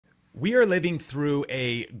We are living through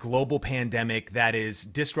a global pandemic that is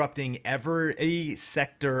disrupting every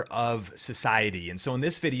sector of society. And so in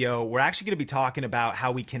this video, we're actually going to be talking about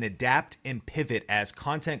how we can adapt and pivot as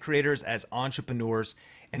content creators, as entrepreneurs,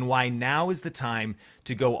 and why now is the time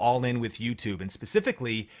to go all in with YouTube, and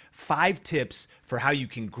specifically 5 tips for how you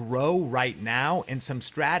can grow right now and some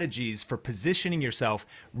strategies for positioning yourself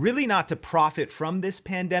really not to profit from this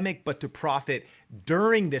pandemic, but to profit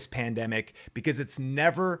during this pandemic, because it's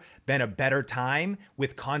never been a better time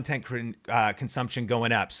with content consumption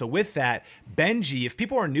going up. So with that, Benji, if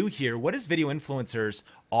people are new here, what is Video Influencers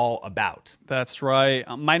all about? That's right.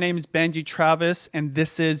 My name is Benji Travis, and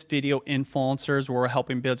this is Video Influencers, where we're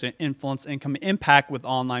helping build an influence, income, impact with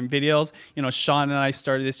online videos. You know, Sean and I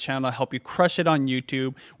started this channel to help you crush it on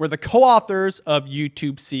YouTube. We're the co-authors of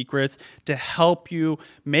YouTube Secrets to help you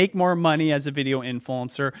make more money as a video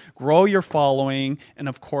influencer, grow your following, and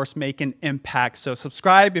of course, make an impact. So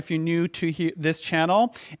subscribe if you're new to this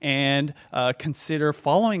channel, and consider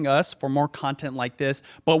following us for more content like this.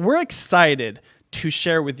 But we're excited to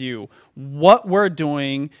share with you what we're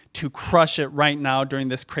doing to crush it right now during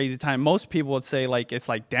this crazy time. Most people would say like it's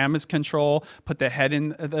like damage control, put the head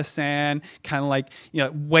in the sand, kind of like, you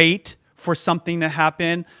know, wait for something to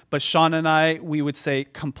happen. But Sean and I, we would say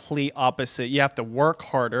complete opposite. You have to work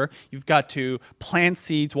harder. You've got to plant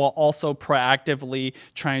seeds while also proactively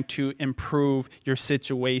trying to improve your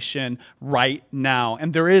situation right now.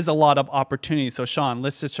 And there is a lot of opportunity. So Sean,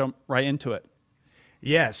 let's just jump right into it.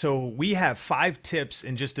 Yeah, so we have 5 tips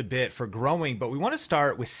in just a bit for growing, but we want to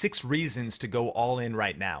start with 6 reasons to go all in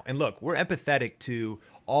right now. And look, we're empathetic to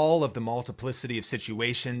all of the multiplicity of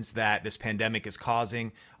situations that this pandemic is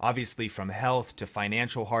causing, obviously from health to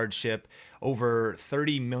financial hardship. Over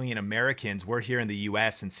 30 million Americans, we're here in the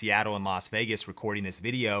US in Seattle and Las Vegas recording this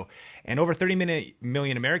video, and over 30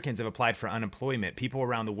 million Americans have applied for unemployment. People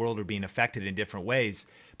around the world are being affected in different ways.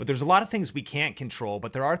 But there's a lot of things we can't control,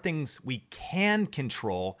 but there are things we can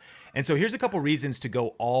control. And so here's a couple reasons to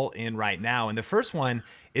go all in right now. And the first one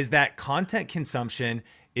is that content consumption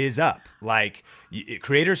is up. Like,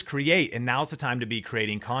 creators create, and now's the time to be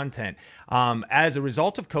creating content. As a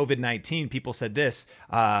result of COVID-19, people said this,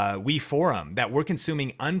 we forum, that we're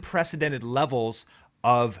consuming unprecedented levels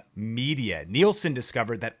of media. Nielsen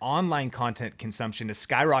discovered that online content consumption has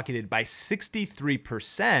skyrocketed by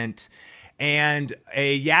 63%. And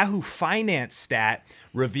a Yahoo Finance stat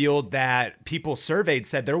revealed that people surveyed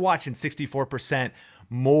said they're watching 64%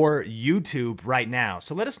 more YouTube right now.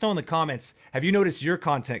 So let us know in the comments, have you noticed your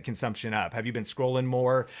content consumption up? Have you been scrolling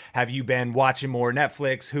more? Have you been watching more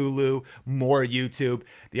Netflix, Hulu, more YouTube?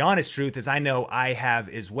 The honest truth is I know I have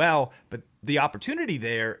as well, but the opportunity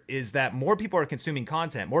there is that more people are consuming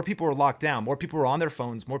content, more people are locked down, more people are on their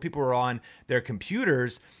phones, more people are on their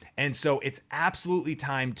computers. And so it's absolutely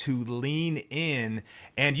time to lean in.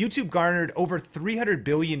 And YouTube garnered over 300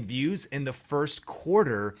 billion views in the first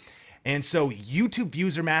quarter. And so YouTube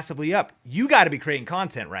views are massively up. You got to be creating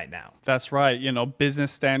content right now. That's right. You know,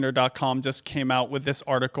 businessstandard.com just came out with this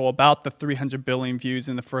article about the 300 billion views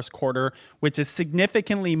in the first quarter, which is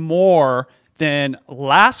significantly more than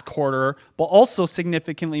last quarter, but also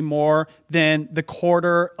significantly more than the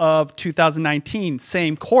quarter of 2019,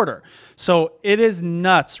 same quarter. So it is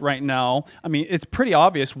nuts right now. I mean, it's pretty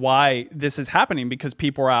obvious why this is happening, because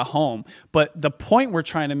people are at home. But the point we're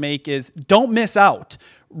trying to make is don't miss out.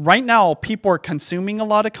 Right now, people are consuming a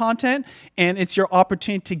lot of content, and it's your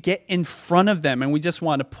opportunity to get in front of them. And we just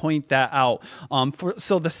want to point that out.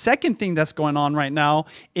 So the second thing that's going on right now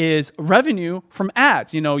is revenue from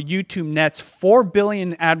ads. You know, YouTube nets 4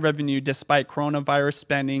 billion ad revenue despite coronavirus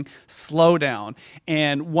spending slowdown.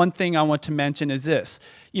 And one thing I want to mention is this.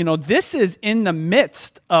 You know, this is in the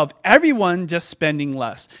midst of everyone just spending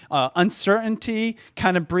less. Uncertainty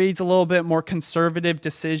kind of breeds a little bit more conservative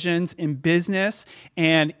decisions in business.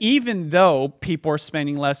 And even though people are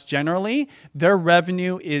spending less generally, their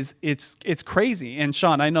revenue is, it's crazy. And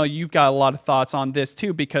Sean, I know you've got a lot of thoughts on this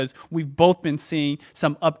too, because we've both been seeing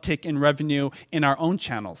some uptick in revenue in our own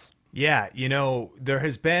channels. Yeah, you know, there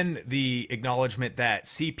has been the acknowledgement that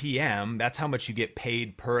CPM, that's how much you get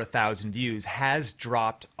paid per 1,000 views, has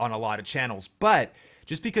dropped on a lot of channels. But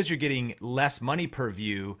just because you're getting less money per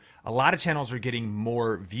view, a lot of channels are getting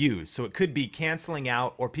more views. So it could be canceling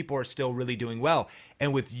out, or people are still really doing well.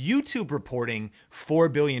 And with YouTube reporting $4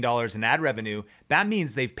 billion in ad revenue, that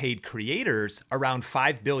means they've paid creators around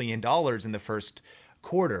 $5 billion in the first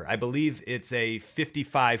quarter. I believe it's a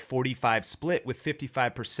 55-45 split, with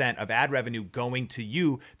 55% of ad revenue going to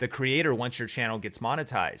you, the creator, once your channel gets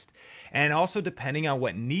monetized. And also depending on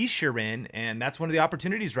what niche you're in, and that's one of the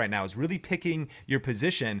opportunities right now, is really picking your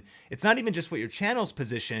position. It's not even just what your channel's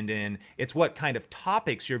positioned in, it's what kind of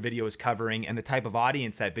topics your video is covering and the type of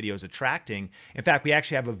audience that video is attracting. In fact, we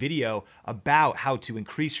actually have a video about how to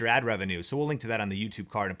increase your ad revenue. So we'll link to that on the YouTube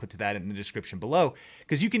card and put to that in the description below,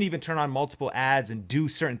 because you can even turn on multiple ads and do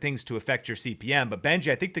certain things to affect your CPM. But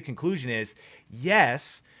Benji, I think the conclusion is,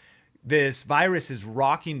 yes, this virus is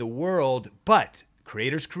rocking the world, but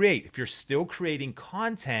creators create. If you're still creating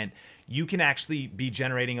content, you can actually be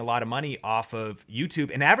generating a lot of money off of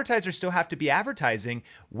YouTube, and advertisers still have to be advertising,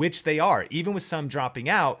 which they are. Even with some dropping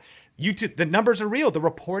out, YouTube, the numbers are real. The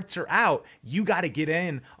reports are out. You got to get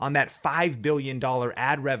in on that $5 billion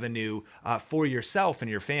ad revenue for yourself and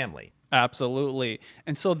your family. Absolutely.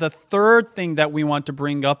 And so the third thing that we want to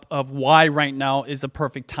bring up of why right now is the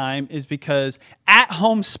perfect time is because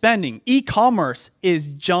at-home spending, e-commerce, is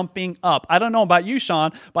jumping up. I don't know about you,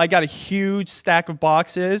 Sean, but I got a huge stack of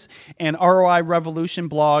boxes, and ROI Revolution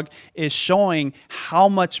blog is showing how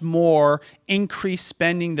much more increased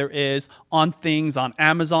spending there is on things on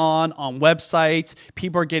Amazon, on websites.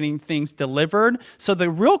 People are getting things delivered. So the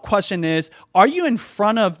real question is, are you in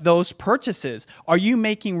front of those purchases? Are you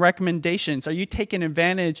making recommendations? Are you taking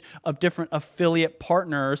advantage of different affiliate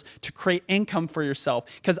partners to create income for yourself?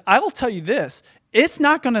 Because I will tell you this, it's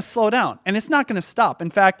not going to slow down and it's not going to stop. In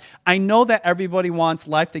fact, I know that everybody wants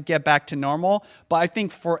life to get back to normal, but I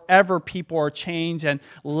think forever people are changed and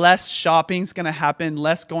less shopping is going to happen,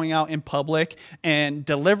 less going out in public, and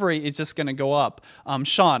delivery is just going to go up.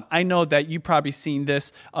 Sean, I know that you've probably seen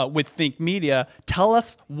this with Think Media. Tell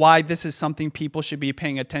us why this is something people should be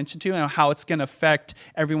paying attention to and how it's going to affect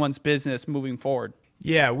everyone's business moving forward.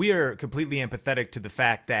 Yeah, we are completely empathetic to the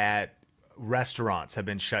fact that restaurants have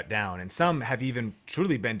been shut down, and some have even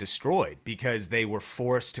truly been destroyed because they were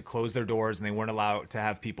forced to close their doors and they weren't allowed to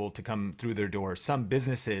have people to come through their doors. Some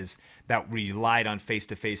businesses that relied on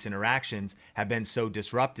face-to-face interactions have been so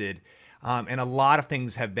disrupted, and a lot of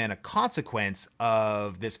things have been a consequence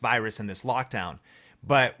of this virus and this lockdown.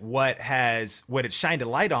 But what it's shined a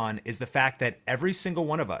light on is the fact that every single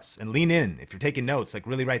one of us, and lean in if you're taking notes, like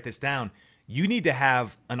really write this down, you need to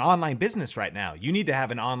have an online business right now. You need to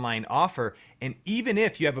have an online offer. And even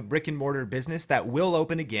if you have a brick and mortar business that will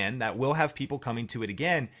open again, that will have people coming to it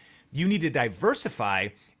again, you need to diversify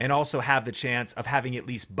and also have the chance of having at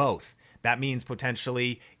least both. That means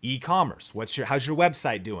potentially e-commerce. How's your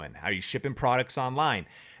website doing? Are you shipping products online?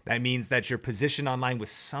 That means that you're positioned online with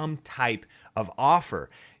some type of offer.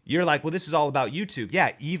 You're like, well, this is all about YouTube.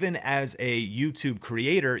 Yeah, even as a YouTube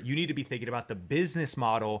creator, you need to be thinking about the business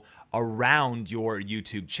model around your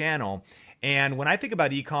YouTube channel. And when I think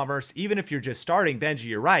about e-commerce, even if you're just starting, Benji,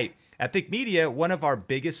 you're right. At Think Media, one of our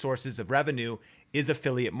biggest sources of revenue is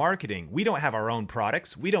affiliate marketing. We don't have our own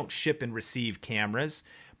products. We don't ship and receive cameras.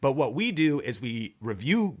 But what we do is we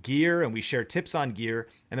review gear and we share tips on gear.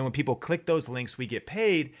 And then when people click those links, we get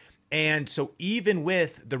paid. And so even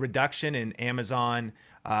with the reduction in Amazon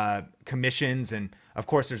commissions, and of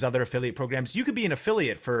course there's other affiliate programs, you could be an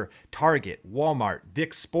affiliate for Target, Walmart,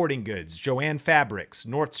 Dick's Sporting Goods, Joann Fabrics,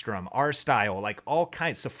 Nordstrom, R Style, like all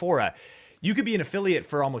kinds, Sephora. You could be an affiliate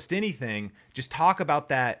for almost anything. Just talk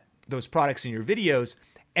about those products in your videos,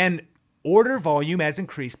 and order volume has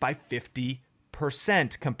increased by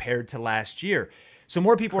 50% compared to last year. So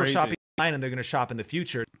more people are shopping online, and they're going to shop in the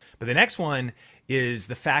future. But the next one is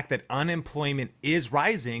the fact that unemployment is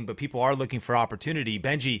rising, but people are looking for opportunity.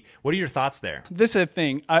 Benji, what are your thoughts there? This is the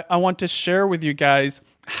thing. I want to share with you guys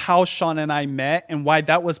how Sean and I met and why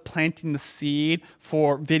that was planting the seed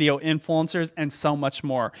for video influencers and so much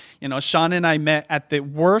more. You know, Sean and I met at the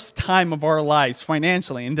worst time of our lives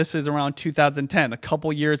financially, and this is around 2010, a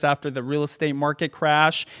couple years after the real estate market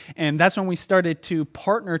crash. And that's when we started to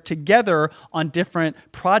partner together on different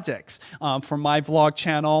projects. For my vlog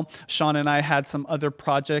channel, Sean and I had some other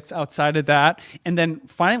projects outside of that. And then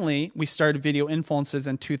finally, we started Video Influencers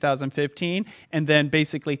in 2015. And then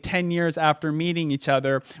basically 10 years after meeting each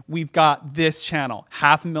other, we've got this channel,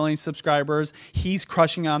 500,000 subscribers. He's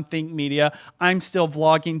crushing on Think Media. I'm still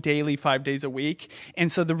vlogging daily, 5 days a week.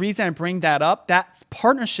 And so the reason I bring that up, that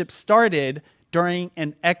partnership started during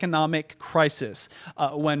an economic crisis.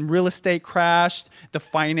 When real estate crashed, the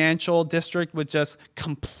financial district was just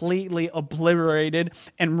completely obliterated.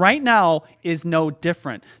 And right now is no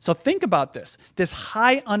different. So think about this. This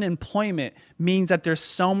high unemployment means that there's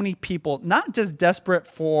so many people, not just desperate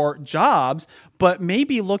for jobs, but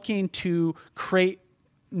maybe looking to create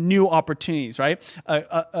new opportunities, right?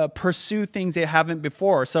 Pursue things they haven't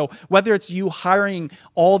before. So whether it's you hiring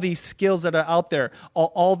all these skills that are out there,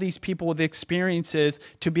 all these people with experiences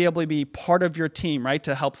to be able to be part of your team, right?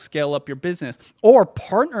 To help scale up your business, or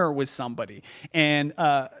partner with somebody. And,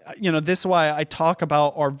 this is why I talk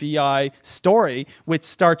about our VI story, which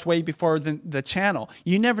starts way before the channel.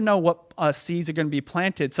 You never know what seeds are going to be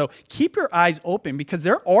planted. So keep your eyes open, because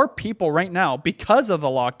there are people right now, because of the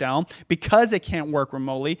lockdown, because they can't work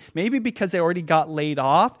remotely, maybe because they already got laid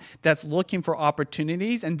off, that's looking for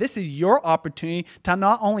opportunities. And this is your opportunity to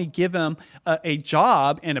not only give them a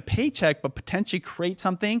job and a paycheck, but potentially create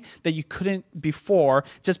something that you couldn't before,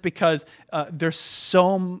 just because there's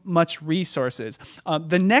so much resources.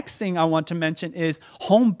 The next thing I want to mention is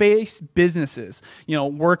home-based businesses,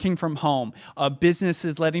 working from home,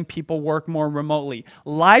 businesses letting people work more remotely,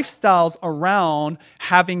 lifestyles around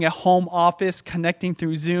having a home office, connecting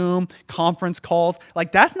through Zoom, conference calls,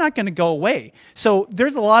 like that's not going to go away. So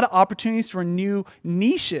there's a lot of opportunities for new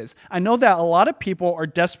niches. I know that a lot of people are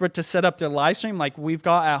desperate to set up their live stream like we've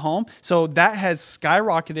got at home. So that has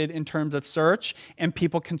skyrocketed in terms of search and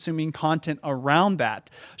people consuming content around that.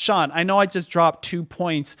 Sean, I know I just dropped 2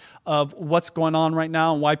 points of what's going on right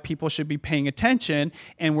now and why people should be paying attention.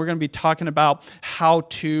 And we're going to be talking about how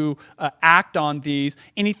to act on these.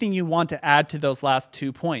 Anything you want to add to those last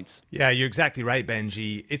 2 points? Yeah, you're exactly right,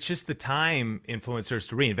 Benji. It's just the time, influencers,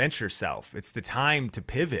 to reinvent yourself. It's the time to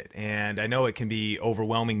pivot. And I know it can be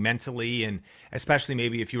overwhelming mentally, and especially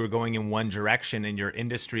maybe if you were going in one direction and your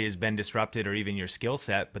industry has been disrupted, or even your skill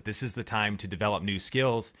set, but this is the time to develop new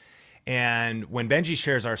skills. And when Benji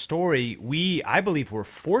shares our story, I believe we're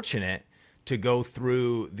fortunate to go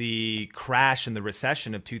through the crash and the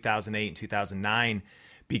recession of 2008 and 2009,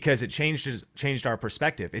 because it changed our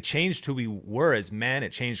perspective. It changed who we were as men.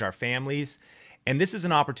 It changed our families. And this is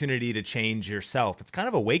an opportunity to change yourself. It's kind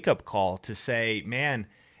of a wake-up call to say, man,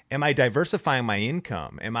 am I diversifying my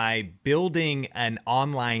income? Am I building an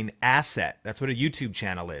online asset? That's what a YouTube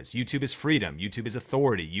channel is. YouTube is freedom. YouTube is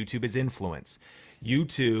authority. YouTube is influence.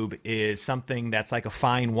 YouTube is something that's like a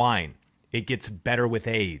fine wine. It gets better with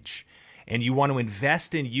age. And you want to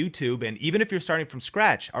invest in YouTube. And even if you're starting from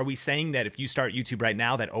scratch, are we saying that if you start YouTube right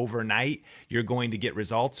now, that overnight you're going to get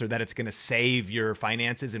results, or that it's going to save your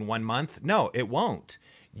finances in 1 month? No, it won't.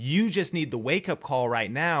 You just need the wake-up call right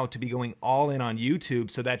now to be going all in on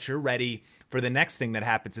YouTube, so that you're ready for the next thing that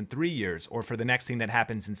happens in 3 years, or for the next thing that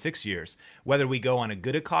happens in 6 years, whether we go on a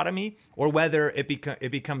good economy or whether it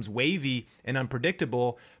becomes wavy and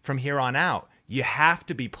unpredictable from here on out. You have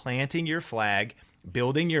to be planting your flag,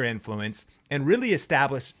 building your influence, and really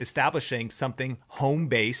establishing something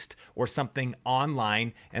home-based or something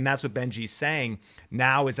online. And that's what Benji's saying.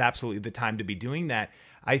 Now is absolutely the time to be doing that.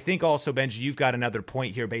 I think also, Benji, you've got another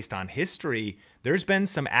point here based on history. There's been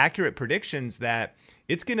some accurate predictions that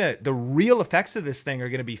the real effects of this thing are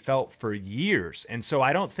going to be felt for years. And so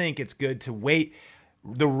I don't think it's good to wait.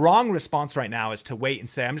 The wrong response right now is to wait and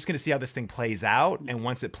say, I'm just going to see how this thing plays out. And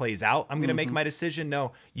once it plays out, I'm going to make my decision.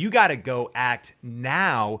 No, you got to go act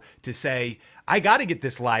now to say, I got to get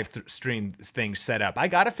this live stream thing set up. I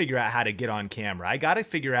got to figure out how to get on camera. I got to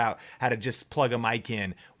figure out how to just plug a mic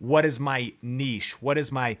in. What is my niche? What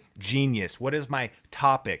is my genius? What is my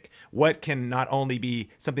topic? What can not only be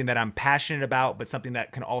something that I'm passionate about, but something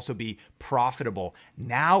that can also be profitable?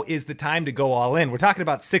 Now is the time to go all in. We're talking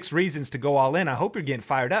about 6 reasons to go all in. I hope you're getting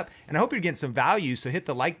fired up, and I hope you're getting some value. So hit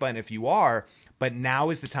the like button if you are. But now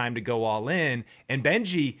is the time to go all in. And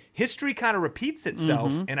Benji, history kind of repeats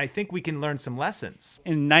itself, and I think we can learn some lessons.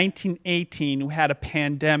 In 1918, we had a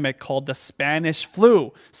pandemic called the Spanish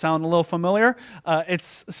flu. Sound a little familiar?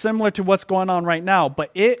 It's similar to what's going on right now, but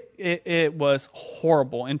it was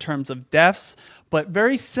horrible in terms of deaths, but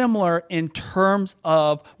very similar in terms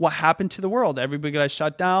of what happened to the world. Everybody got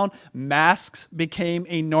shut down. Masks became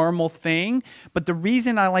a normal thing. But the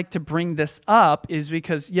reason I like to bring this up is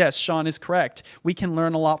because, yes, Sean is correct. We can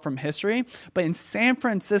learn a lot from history. But in San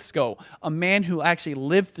Francisco, a man who actually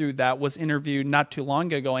lived through that was interviewed not too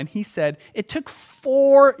long ago, and he said it took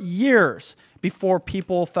 4 years before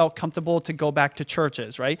people felt comfortable to go back to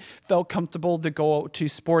churches, right? Felt comfortable to go to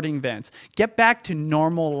sporting events, get back to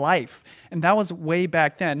normal life. And that was way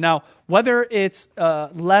back then. Now, whether it's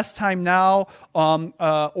less time now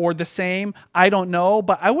or the same, I don't know.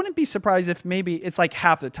 But I wouldn't be surprised if maybe it's like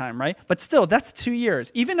half the time, right? But still, that's 2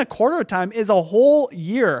 years. Even a quarter of time is a whole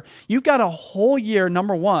year. You've got a whole year,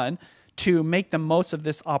 number one, to make the most of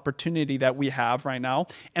this opportunity that we have right now,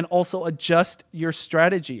 and also adjust your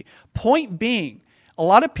strategy. Point being, a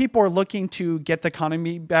lot of people are looking to get the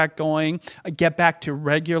economy back going, get back to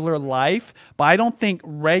regular life, but I don't think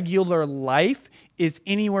regular life is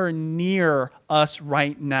anywhere near us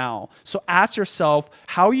right now. So ask yourself,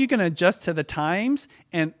 how are you going to adjust to the times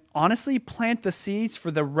and honestly plant the seeds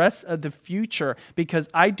for the rest of the future? Because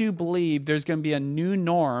I do believe there's going to be a new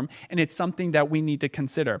norm, and it's something that we need to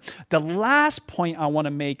consider. The last point I want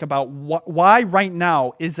to make about why right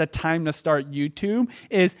now is the time to start YouTube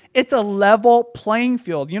is it's a level playing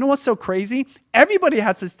field. You know what's so crazy? Everybody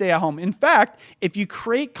has to stay at home. In fact, if you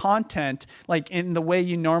create content like in the way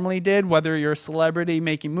you normally did, whether you're a celebrity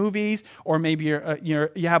making movies or maybe you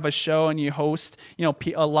have a show and you host,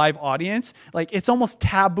 a live audience, like it's almost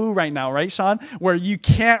taboo right now, right, Sean? Where you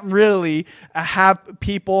can't really have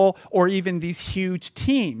people or even these huge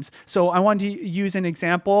teams. So I wanted to use an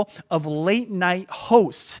example of late night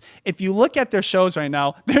hosts. If you look at their shows right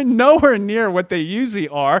now, they're nowhere near what they usually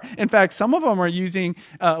are. In fact, some of them are using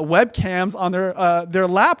webcams on their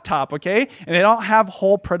laptop, okay? And they don't have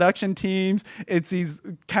whole production teams. It's these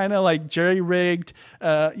kind of like jerry-rigged,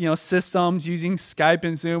 systems using Skype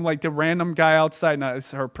and Zoom, like the random guy outside, not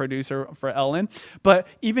it's her producer for Ellen, but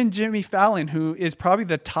even Jimmy Fallon, who is probably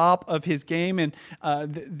the top of his game and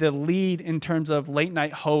the lead in terms of late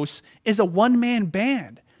night hosts, is a one-man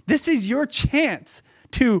band. This is your chance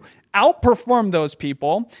to outperform those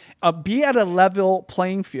people, be at a level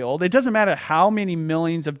playing field. It doesn't matter how many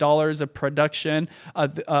millions of dollars of production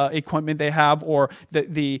equipment they have or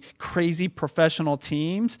the crazy professional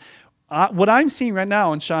teams. What I'm seeing right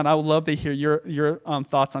now, and Sean, I would love to hear your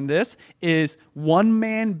thoughts on this, is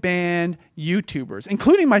one-man band YouTubers,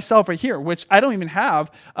 including myself right here, which I don't even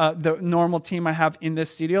have the normal team I have in this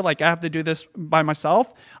studio. Like I have to do this by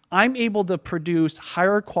myself. I'm able to produce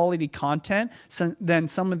higher quality content than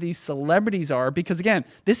some of these celebrities are because, again,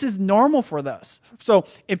 this is normal for us. So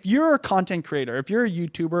if you're a content creator, if you're a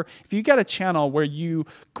YouTuber, if you got a channel where you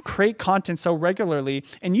create content so regularly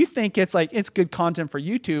and you think it's good content for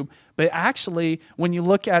YouTube, but actually when you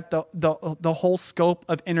look at the whole scope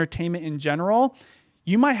of entertainment in general,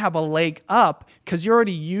 you might have a leg up because you're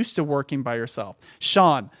already used to working by yourself.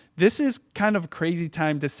 Sean, this is kind of a crazy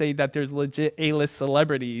time to say that there's legit A-list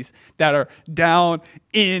celebrities that are down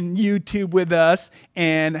in YouTube with us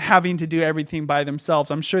and having to do everything by themselves.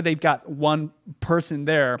 I'm sure they've got one person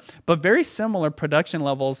there, but very similar production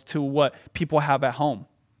levels to what people have at home.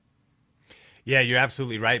 Yeah, you're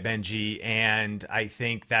absolutely right, Benji. And I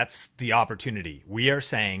think that's the opportunity. We are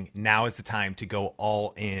saying now is the time to go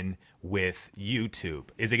all in with YouTube.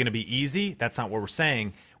 Is it going to be easy? That's not what we're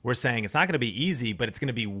saying. We're saying it's not going to be easy, but it's going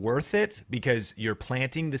to be worth it because you're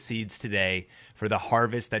planting the seeds today for the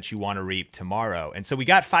harvest that you want to reap tomorrow. And so we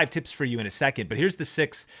got 5 tips for you in a second, but here's the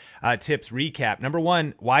 6 tips recap. Number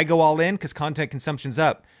 1, why go all in? Because content consumption's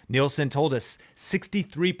up. Nielsen told us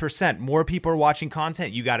 63% more people are watching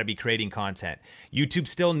content. You got to be creating content. YouTube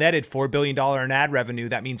still netted $4 billion in ad revenue.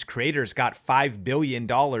 That means creators got $5 billion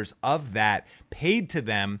of that paid to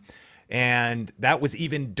them. And that was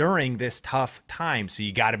even during this tough time. So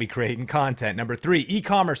you got to be creating content. Number 3,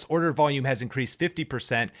 e-commerce order volume has increased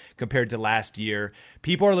 50% compared to last year.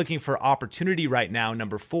 People are looking for opportunity right now.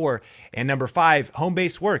 Number 4. And number 5,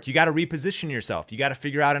 home-based work. You got to reposition yourself. You got to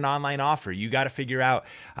figure out an online offer. You got to figure out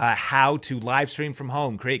how to live stream from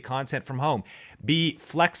home, create content from home. Be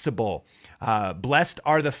flexible. Blessed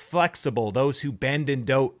are the flexible, those who bend and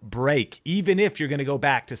don't break. Even if you're going to go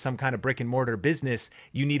back to some kind of brick and mortar business,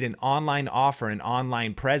 you need an online offer, an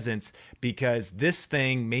online presence, because this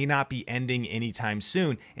thing may not be ending anytime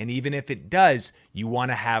soon. And even if it does, you want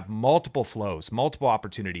to have multiple flows, multiple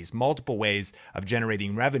opportunities, multiple ways of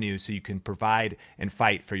generating revenue so you can provide and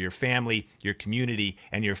fight for your family, your community,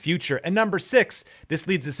 and your future. And number 6, this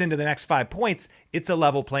leads us into the next 5 points. It's a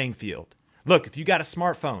level playing field. Look, if you got a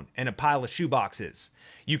smartphone and a pile of shoe boxes,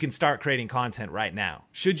 you can start creating content right now.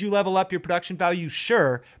 Should you level up your production value?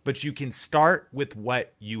 Sure, but you can start with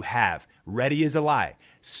what you have. Ready is a lie.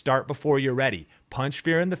 Start before you're ready. Punch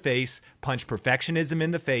fear in the face, punch perfectionism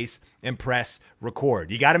in the face, and press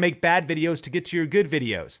record. You got to make bad videos to get to your good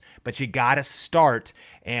videos, but you got to start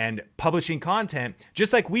and publishing content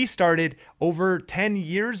just like we started over 10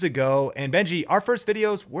 years ago. And Benji, our first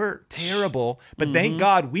videos were terrible, but thank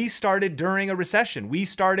God we started during a recession. We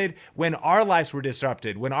started when our lives were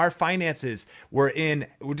disrupted, when our finances we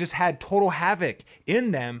just had total havoc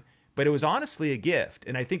in them. But it was honestly a gift.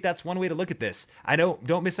 And I think that's one way to look at this.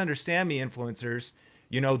 Don't misunderstand me, influencers.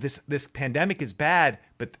 You know, this pandemic is bad,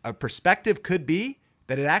 but a perspective could be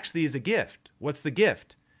that it actually is a gift. What's the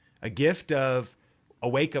gift? A gift of a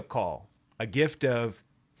wake-up call, a gift of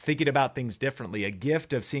thinking about things differently, a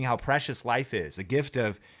gift of seeing how precious life is, a gift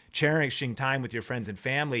of cherishing time with your friends and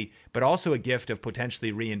family, but also a gift of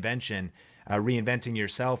potentially reinvention reinventing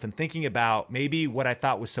yourself and thinking about maybe what I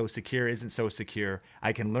thought was so secure isn't so secure.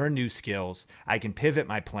 I can learn new skills. I can pivot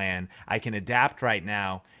my plan. I can adapt right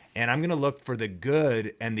now. And I'm going to look for the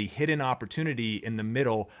good and the hidden opportunity in the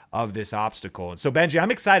middle of this obstacle. And so, Benji,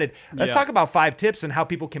 I'm excited. Let's talk about 5 tips on how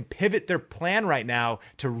people can pivot their plan right now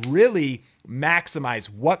to really maximize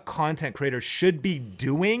what content creators should be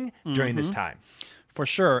doing during this time. For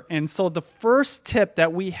sure. And so the first tip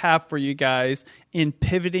that we have for you guys in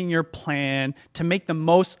pivoting your plan to make the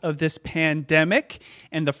most of this pandemic,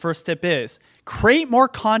 and the first tip is create more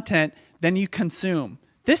content than you consume.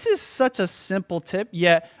 This is such a simple tip,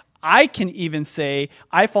 yet I can even say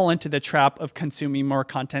I fall into the trap of consuming more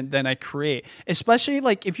content than I create, especially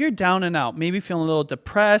like if you're down and out, maybe feeling a little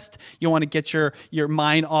depressed, you want to get your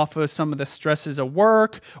mind off of some of the stresses of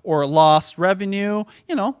work or lost revenue,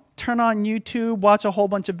 you know, turn on YouTube, watch a whole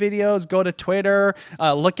bunch of videos, go to Twitter,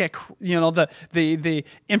 look at, you know, the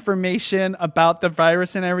information about the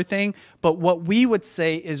virus and everything. But what we would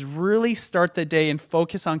say is really start the day and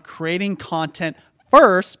focus on creating content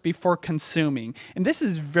first before consuming. And this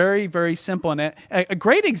is very, very simple. And a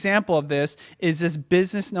great example of this is this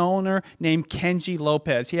business owner named Kenji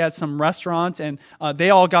Lopez. He has some restaurants and they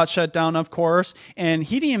all got shut down, of course. And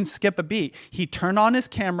he didn't even skip a beat. He turned on his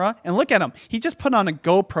camera and look at him. He just put on a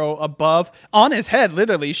GoPro above on his head,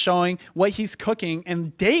 literally showing what he's cooking.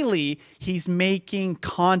 And daily he's making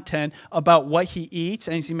content about what he eats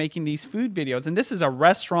and he's making these food videos. And this is a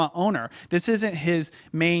restaurant owner. This isn't his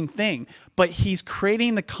main thing, but he's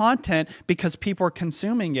creating the content because people are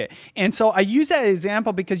consuming it. And so I use that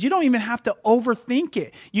example because you don't even have to overthink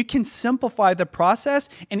it. You can simplify the process.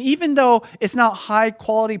 And even though it's not high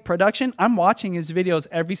quality production, I'm watching his videos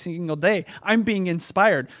every single day. I'm being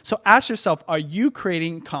inspired. So ask yourself, are you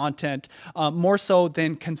creating content more so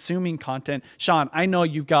than consuming content? Sean, I know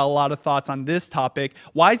you've got a lot of thoughts on this topic.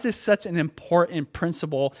 Why is this such an important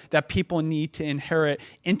principle that people need to inherit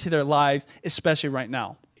into their lives, especially right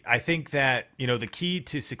now? I think that, you know, the key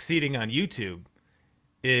to succeeding on YouTube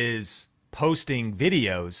is posting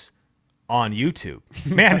videos on YouTube.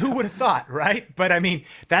 Man, who would have thought, right? But I mean,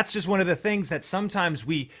 that's just one of the things that sometimes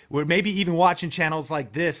we're maybe even watching channels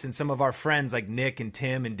like this and some of our friends like Nick and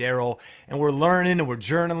Tim and Daryl, and we're learning and we're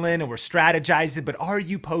journaling and we're strategizing, but are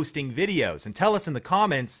you posting videos? And tell us in the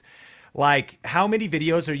comments, like, how many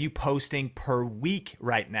videos are you posting per week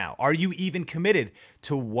right now? Are you even committed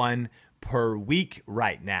to one per week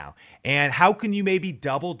right now? And how can you maybe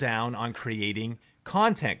double down on creating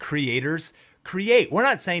content? Creators create. We're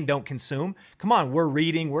not saying don't consume. Come on, we're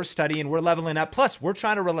reading, we're studying, we're leveling up. Plus, we're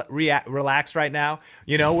trying to relax right now.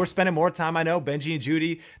 You know, we're spending more time. I know Benji and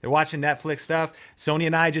Judy, they're watching Netflix stuff. Sony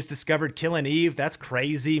and I just discovered Killing Eve. That's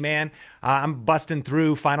crazy, man. I'm busting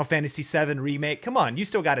through Final Fantasy VII Remake. Come on, you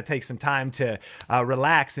still got to take some time to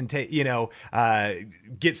relax and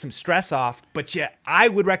get some stress off. But yeah, I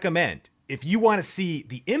would recommend, if you want to see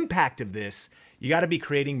the impact of this, you got to be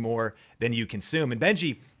creating more than you consume. And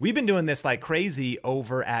Benji, we've been doing this like crazy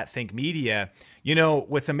over at Think Media. You know,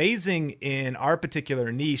 what's amazing in our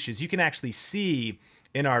particular niche is you can actually see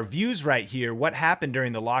in our views right here what happened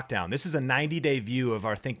during the lockdown. This is a 90-day view of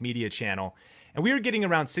our Think Media channel. And we were getting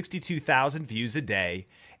around 62,000 views a day.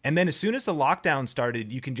 And then as soon as the lockdown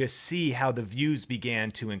started, you can just see how the views began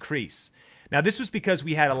to increase. Now, this was because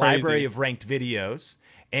we had a library of ranked videos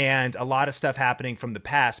and a lot of stuff happening from the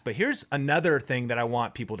past. But here's another thing that I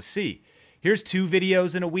want people to see. Here's 2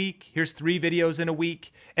 videos in a week. Here's 3 videos in a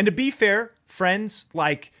week. And to be fair, friends,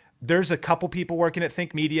 like, there's a couple people working at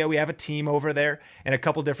Think Media. We have a team over there and a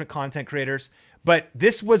couple different content creators. But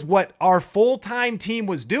this was what our full-time team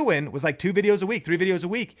was doing, was like 2 videos a week, 3 videos a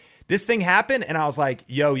week. This thing happened and I was like,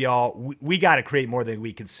 yo, y'all, we got to create more than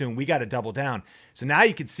we consume. We got to double down. So now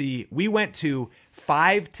you can see we went to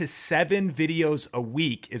 5 to 7 videos a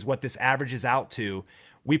week is what this averages out to.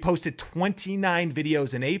 We posted 29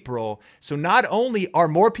 videos in April. So not only are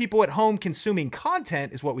more people at home consuming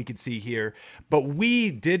content is what we could see here, but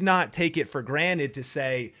we did not take it for granted to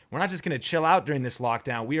say, we're not just going to chill out during this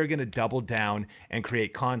lockdown. We are going to double down and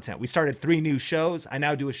create content. We started 3 new shows. I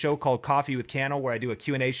now do a show called Coffee with Cannell where I do a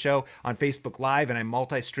Q&A show on Facebook Live and I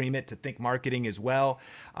multi-stream it to Think Marketing as well.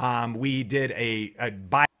 We did a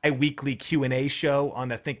bi-weekly Q&A show on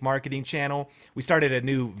the Think Marketing channel. We started a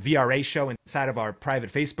new VRA show inside of our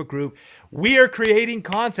private Facebook group. We are creating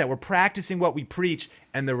content. We're practicing what we preach,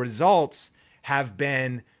 and the results have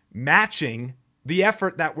been matching the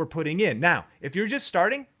effort that we're putting in. Now, if you're just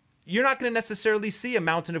starting, you're not going to necessarily see a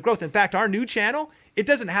mountain of growth. In fact, our new channel, it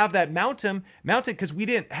doesn't have that mountain because we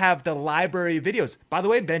didn't have the library of videos. By the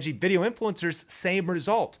way, Benji, video influencers, same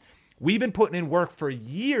result. We've been putting in work for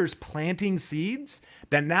years planting seeds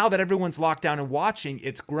that now that everyone's locked down and watching,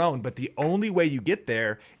 it's grown. But the only way you get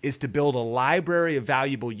there is to build a library of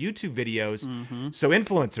valuable YouTube videos. So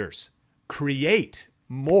influencers, create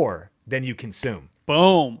more than you consume.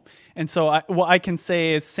 Boom. And so what I can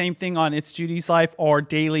say is same thing on It's Judy's Life or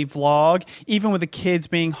daily vlog, even with the kids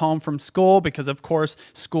being home from school, because of course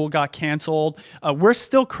school got canceled. We're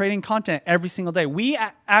still creating content every single day. We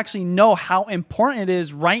actually know how important it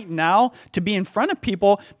is right now to be in front of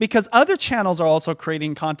people because other channels are also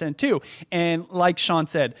creating content too. And like Sean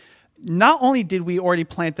said, not only did we already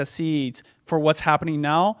plant the seeds for what's happening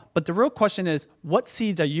now, but the real question is, what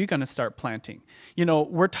seeds are you going to start planting? You know,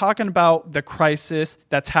 we're talking about the crisis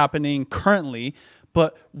that's happening currently,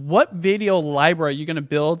 but what video library are you going to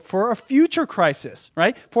build for a future crisis,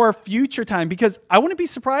 right? For a future time, because I wouldn't be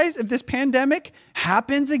surprised if this pandemic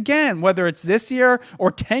happens again, whether it's this year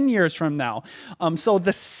or 10 years from now. So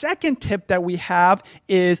the second tip that we have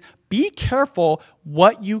is be careful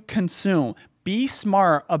what you consume. Be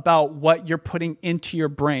smart about what you're putting into your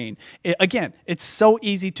brain. Again, it's so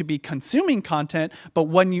easy to be consuming content, but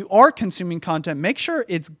when you are consuming content, make sure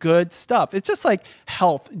it's good stuff. It's just like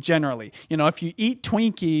health generally. You know, if you eat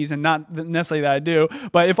Twinkies, and not necessarily that I do,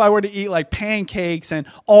 but if I were to eat like pancakes and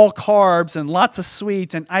all carbs and lots of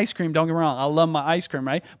sweets and ice cream, don't get me wrong, I love my ice cream,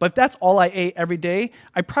 right? But if that's all I ate every day,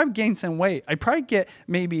 I'd probably gain some weight. I'd probably get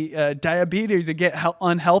maybe diabetes or get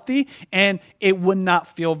unhealthy, and it would not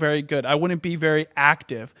feel very good. I wouldn't be very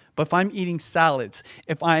active. But if I'm eating salads,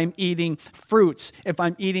 if I'm eating fruits, if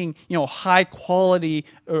I'm eating, you know, high quality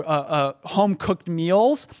home cooked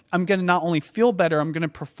meals, I'm going to not only feel better, I'm going to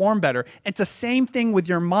perform better. It's the same thing with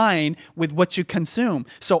your mind, with what you consume.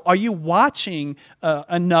 So are you watching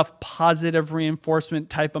enough positive reinforcement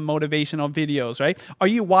type of motivational videos, right? Are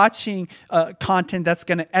you watching content that's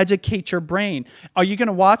going to educate your brain? Are you going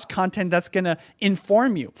to watch content that's going to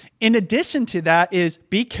inform you? In addition to that is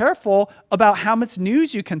be careful about how much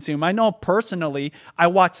news you consume. I know personally, I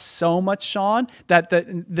watch so much, Sean, that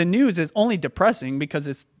the news is only depressing because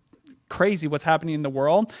it's crazy what's happening in the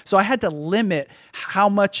world. So I had to limit how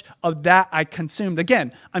much of that I consumed.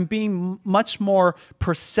 Again, I'm being much more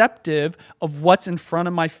perceptive of what's in front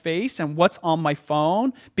of my face and what's on my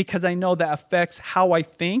phone because I know that affects how I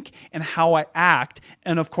think and how I act.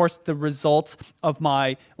 And of course, the results of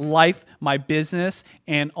my life, my business,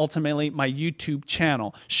 and ultimately my YouTube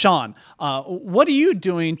channel. Sean, what are you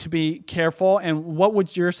doing to be careful, and what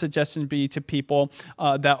would your suggestion be to people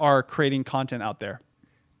that are creating content out there?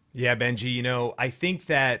 Yeah, Benji, you know, I think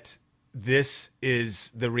that this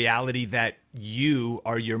is the reality that you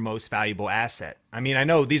are your most valuable asset. I mean, I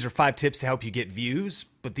know these are 5 tips to help you get views,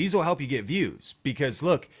 but these will help you get views because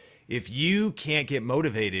look, if you can't get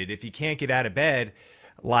motivated, if you can't get out of bed,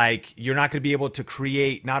 like you're not going to be able to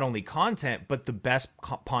create not only content, but the best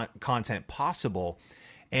content possible.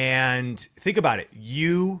 And think about it.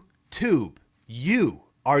 YouTube, you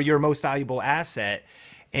are your most valuable asset.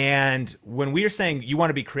 And when we are saying you want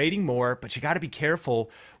to be creating more, but you got to be careful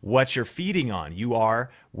what you're feeding on. You are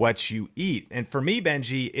what you eat. And for me,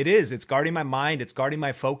 Benji, it's guarding my mind, it's guarding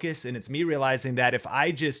my focus, and it's me realizing that if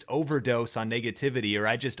I just overdose on negativity or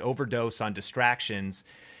I just overdose on distractions,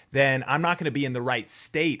 then I'm not going to be in the right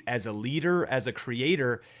state as a leader, as a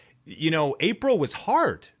creator. You know, April was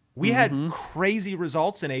hard. We had crazy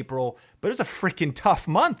results in April, but it was a freaking tough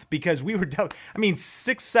month because we were, I mean,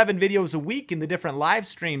 6, 7 videos a week in the different live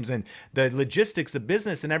streams and the logistics of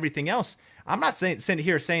business and everything else. I'm not sitting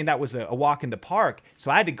here saying that was a walk in the park.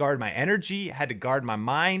 So I had to guard my energy, had to guard my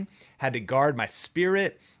mind, had to guard my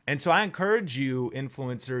spirit. And so I encourage you,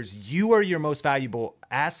 influencers, you are your most valuable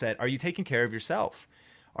asset. Are you taking care of yourself?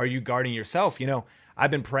 Are you guarding yourself? You know, I've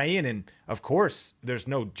been praying, and of course, there's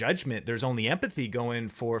no judgment. There's only empathy going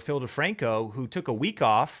for Phil DeFranco, who took a week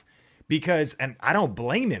off because, and I don't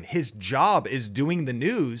blame him, his job is doing the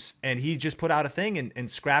news, and he just put out a thing and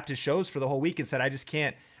scrapped his shows for the whole week and said, I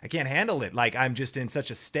can't handle it. Like, I'm just in such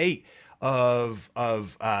a state of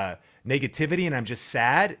negativity, and I'm just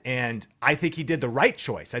sad. And I think he did the right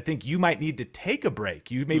choice. I think you might need to take a break.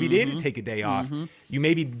 You maybe need to take a day off. You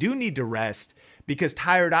maybe do need to rest, because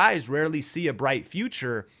tired eyes rarely see a bright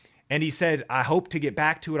future. And he said, I hope to get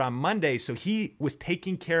back to it on Monday. So he was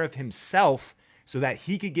taking care of himself so that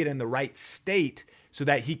he could get in the right state so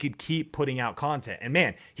that he could keep putting out content. And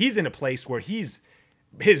man, he's in a place where his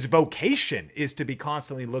vocation is to be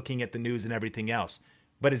constantly looking at the news and everything else.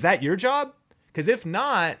 But is that your job? Because if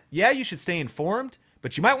not, yeah, you should stay informed,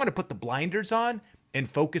 but you might want to put the blinders on and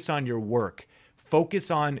focus on your work.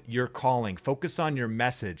 Focus on your calling, focus on your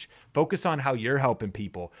message, focus on how you're helping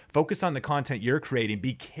people, focus on the content you're creating.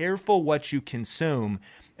 Be careful what you consume,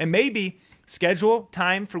 and maybe schedule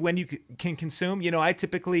time for when you can consume. You know, I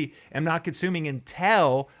typically am not consuming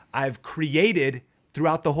until I've created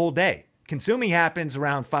throughout the whole day. Consuming happens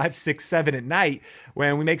around 5, 6, 7 at night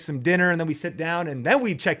when we make some dinner and then we sit down and then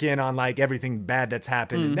we check in on like everything bad that's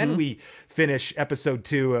happened. And then we finish episode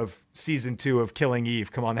 2 of season 2 of Killing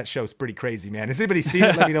Eve. Come on, that show's pretty crazy, man. Has anybody seen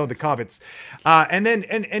it? Let me know in the comments. And then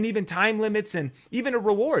even time limits and even a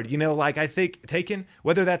reward, you know, like I think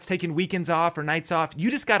whether that's taking weekends off or nights off, you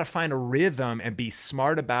just got to find a rhythm and be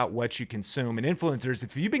smart about what you consume. And influencers,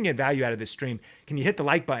 if you've been getting value out of this stream, can you hit the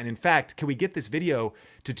like button? In fact, can we get this video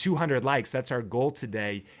to 200 likes? That's our goal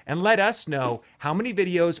today. And let us know, how many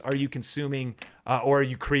videos are you consuming or are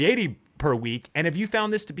you creating per week? And have you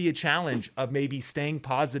found this to be a challenge of maybe staying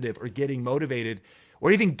positive or getting motivated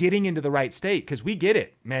or even getting into the right state? Because we get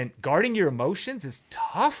it, man. Guarding your emotions is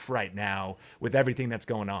tough right now with everything that's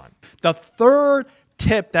going on. The third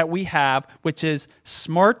tip that we have, which is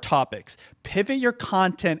smart topics. Pivot your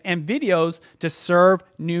content and videos to serve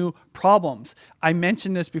new problems. I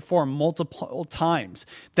mentioned this before multiple times,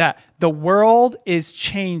 that the world is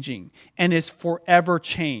changing and is forever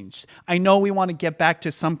changed. I know we want to get back to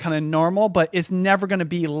some kind of normal, but it's never going to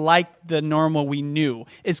be like the normal we knew.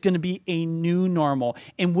 It's going to be a new normal.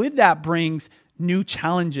 And with that brings new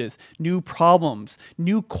challenges, new problems,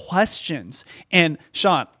 new questions. And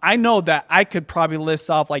Sean, I know that I could probably list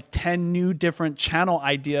off like 10 new different channel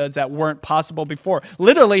ideas that weren't possible before.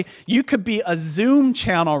 Literally, you could be a Zoom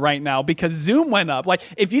channel right now because Zoom went up. Like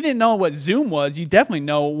if you didn't know what Zoom was, you definitely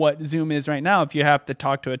know what Zoom is right now. If you have to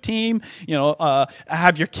talk to a team, you know,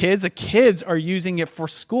 have your kids, the kids are using it for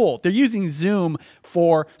school. They're using Zoom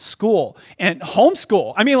for school and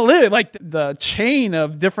homeschool. I mean, literally like the chain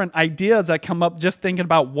of different ideas that come up just thinking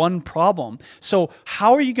about one problem. So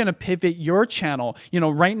how are you going to pivot your channel? You know,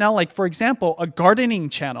 right now, like for example, a gardening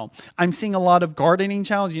channel. I'm seeing a lot of gardening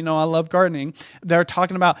channels. You know, I love gardening. They're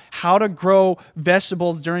talking about how to grow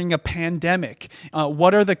vegetables during a pandemic.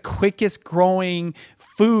 What are the quickest growing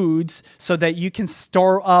foods so that you can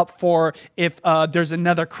store up for if there's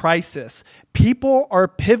another crisis? People are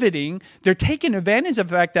pivoting. They're taking advantage of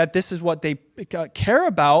the fact that this is what they care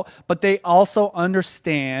about, but they also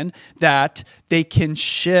understand that they can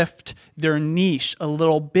shift their niche a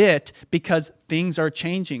little bit because things are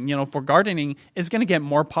changing. You know, for gardening, it's going to get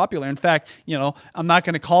more popular. In fact, you know, I'm not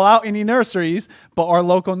going to call out any nurseries, but our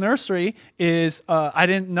local nursery is, I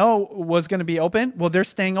didn't know was going to be open. Well, they're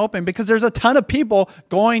staying open because there's a ton of people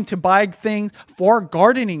going to buy things for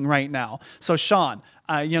gardening right now. So Sean,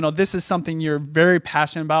 you know, this is something you're very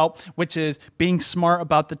passionate about, which is being smart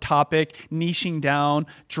about the topic, niching down,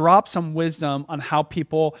 drop some wisdom on how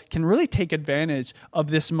people can really take advantage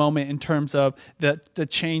of this moment in terms of the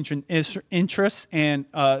change in interests and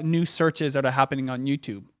new searches that are happening on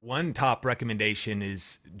YouTube. One top recommendation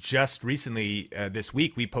is just recently this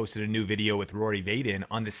week, we posted a new video with Rory Vaden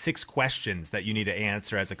on the 6 questions that you need to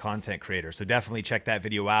answer as a content creator. So definitely check that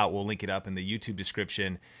video out. We'll link it up in the YouTube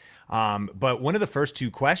description. But one of the first 2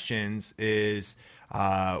 questions is,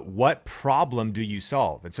 what problem do you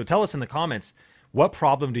solve? And so tell us in the comments, what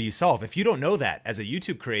problem do you solve? If you don't know that as a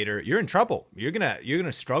YouTube creator, you're in trouble. You're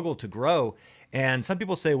gonna struggle to grow. And some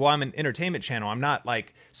people say, well, I'm an entertainment channel. I'm not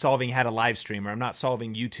like solving how to live stream, or I'm not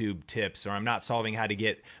solving YouTube tips, or I'm not solving how to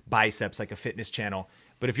get biceps like a fitness channel.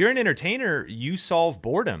 But if you're an entertainer, you solve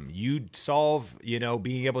boredom. You solve, you know,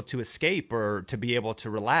 being able to escape or to be able to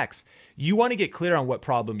relax. You want to get clear on what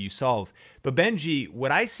problem you solve. But Benji,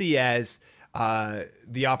 what I see as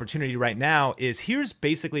the opportunity right now is, here's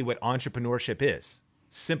basically what entrepreneurship is.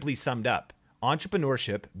 Simply summed up,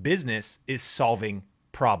 entrepreneurship, business, is solving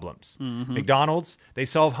problems. McDonald's, they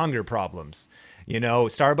solve hunger problems. You know,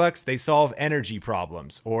 Starbucks, they solve energy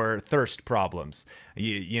problems or thirst problems.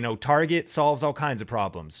 You know, Target solves all kinds of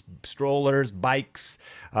problems. Strollers, bikes,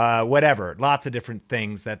 whatever. Lots of different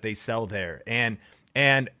things that they sell there.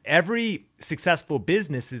 And every successful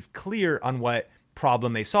business is clear on what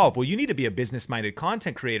problem they solve. Well, you need to be a business-minded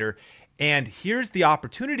content creator. And here's the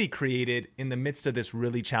opportunity created in the midst of this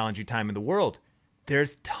really challenging time in the world.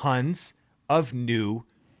 There's tons of new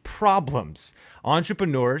problems.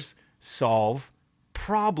 Entrepreneurs solve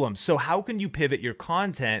problems. So how can you pivot your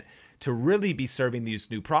content to really be serving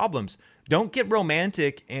these new problems? Don't get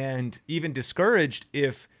romantic and even discouraged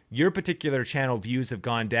if your particular channel views have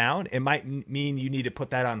gone down. It might mean you need to put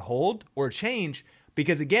that on hold or change,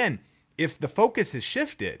 because again, if the focus has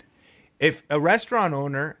shifted, if a restaurant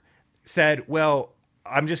owner said, well,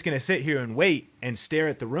 I'm just going to sit here and wait and stare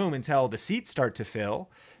at the room until the seats start to fill,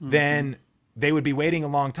 then they would be waiting a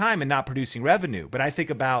long time and not producing revenue. But I think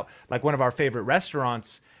about like one of our favorite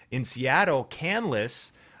restaurants in Seattle,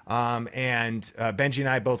 Canlis. Benji and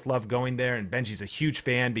I both love going there, and Benji's a huge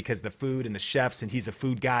fan because the food and the chefs, and he's a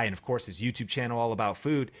food guy, and of course his YouTube channel all about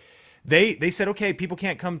food. They said, okay, people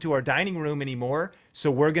can't come to our dining room anymore, so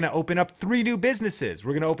we're going to open up 3 new businesses.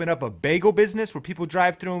 We're going to open up a bagel business where people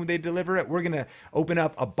drive through and they deliver it. We're going to open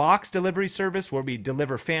up a box delivery service where we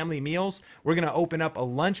deliver family meals. We're going to open up a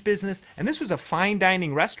lunch business. And this was a fine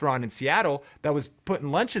dining restaurant in Seattle that was putting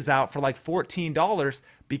lunches out for like $14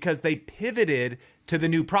 because they pivoted to the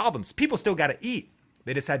new problems. People still got to eat.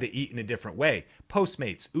 They just had to eat in a different way.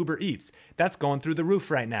 Postmates, Uber Eats, that's going through the roof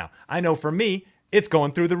right now. I know for me, it's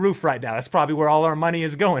going through the roof right now. That's probably where all our money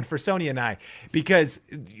is going for Sony and I, because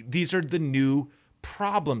these are the new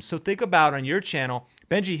problems. So think about on your channel,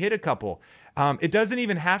 Benji hit a couple. It doesn't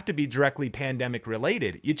even have to be directly pandemic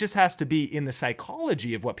related. It just has to be in the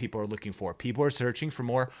psychology of what people are looking for. People are searching for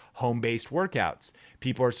more home-based workouts.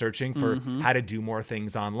 People are searching for how to do more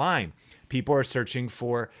things online. People are searching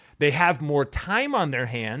for, they have more time on their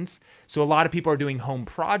hands. So a lot of people are doing home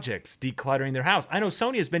projects, decluttering their house. I know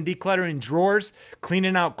Sony has been decluttering drawers,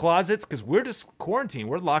 cleaning out closets, because we're just quarantined.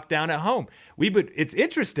 We're locked down at home. It's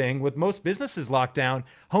interesting with most businesses locked down.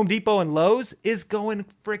 Home Depot and Lowe's is going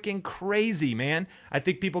freaking crazy, man. I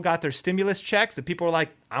think people got their stimulus checks and people are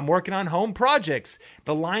like, I'm working on home projects.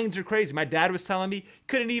 The lines are crazy. My dad was telling me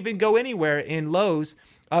couldn't even go anywhere in Lowe's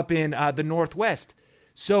up in the Northwest.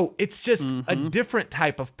 So it's just a different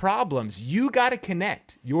type of problems. You got to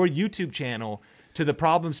connect your YouTube channel to the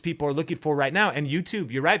problems people are looking for right now. And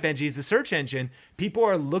YouTube, you're right, Benji, is a search engine. People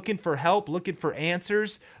are looking for help, looking for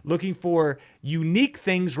answers, looking for unique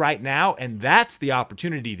things right now. And that's the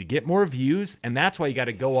opportunity to get more views. And that's why you got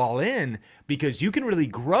to go all in, because you can really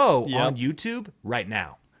grow on YouTube right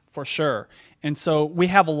now. For sure. And so we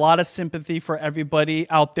have a lot of sympathy for everybody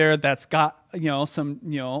out there that's got, some,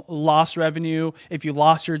 lost revenue. If you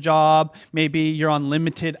lost your job, maybe you're on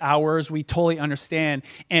limited hours. We totally understand.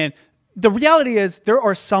 And the reality is there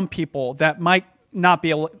are some people that might not be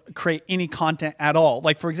able to create any content at all.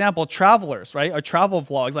 Like, for example, travelers, right? A travel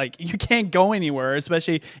vlog, like you can't go anywhere,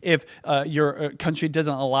 especially if your country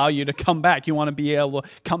doesn't allow you to come back. You want to be able to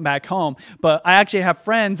come back home. But I actually have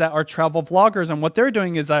friends that are travel vloggers, and what they're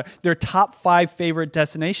doing is their top 5 favorite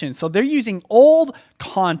destinations. So they're using old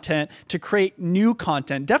content to create new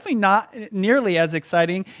content. Definitely not nearly as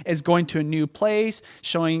exciting as going to a new place,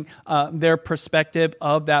 showing their perspective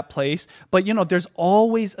of that place. But, there's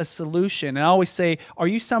always a solution. And I always say, are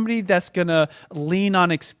you somebody that's going to lean on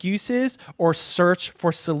excuses or search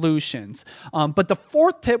for solutions? But the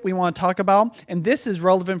 4th tip we want to talk about, and this is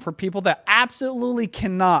relevant for people that absolutely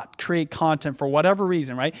cannot create content for whatever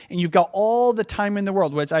reason, right? And you've got all the time in the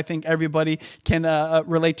world, which I think everybody can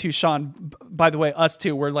relate to. Sean, by the way, us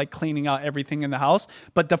too, we're like cleaning out everything in the house.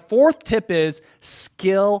 But the 4th tip is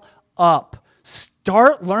skill up.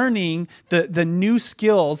 Start learning the new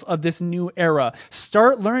skills of this new era.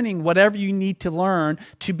 Start learning whatever you need to learn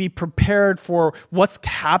to be prepared for what's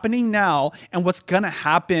happening now and what's going to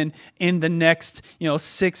happen in the next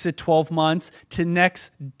 6 to 12 months to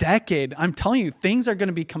next decade. I'm telling you, things are going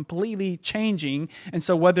to be completely changing. And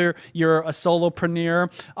so whether you're a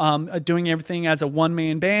solopreneur, doing everything as a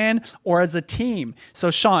one-man band or as a team.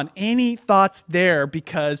 So Sean, any thoughts there?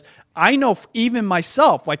 Because I know even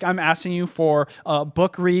myself, like I'm asking you for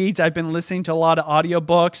book reads. I've been listening to a lot of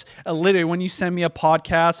audiobooks. Literally, when you send me a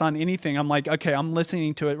podcast on anything, I'm like, okay, I'm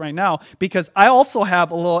listening to it right now, because I also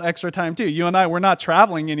have a little extra time too. You and I, we're not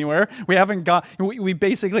traveling anywhere. We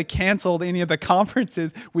basically canceled any of the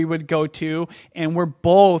conferences we would go to, and we're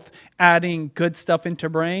both adding good stuff into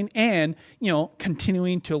brain and,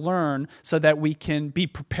 continuing to learn so that we can be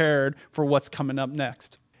prepared for what's coming up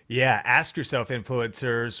next. Yeah, ask yourself,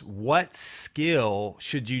 influencers, what skill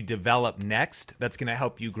should you develop next that's going to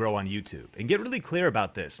help you grow on YouTube? And get really clear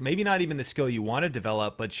about this. Maybe not even the skill you want to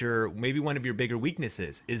develop, but maybe one of your bigger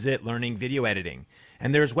weaknesses. Is it learning video editing?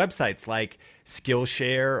 And there's websites like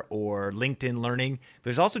Skillshare or LinkedIn Learning.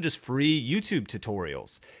 There's also just free YouTube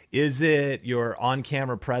tutorials. Is it your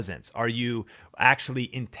on-camera presence? Are you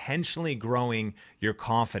actually intentionally growing your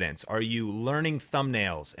confidence? Are you learning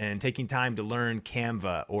thumbnails and taking time to learn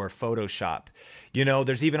Canva or Photoshop?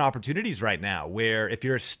 There's even opportunities right now where if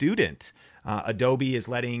you're a student, Adobe is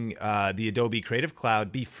letting the Adobe Creative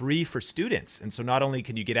Cloud be free for students. And so not only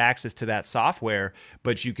can you get access to that software,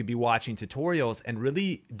 but you could be watching tutorials and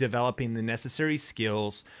really developing the necessary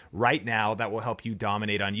skills right now that will help you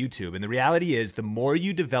dominate on YouTube. And the reality is, the more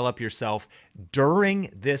you develop yourself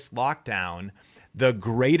during this lockdown, the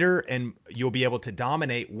greater and you'll be able to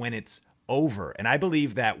dominate when it's over. And I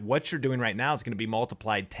believe that what you're doing right now is going to be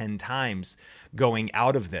multiplied 10 times going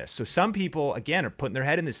out of this. So some people, again, are putting their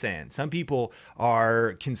head in the sand. Some people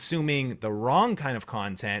are consuming the wrong kind of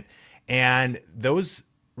content, and those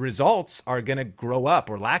results are going to grow up,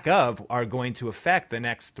 or lack of are going to affect the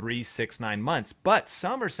next 3, 6, 9 months. But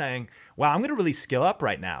some are saying, wow, I'm going to really skill up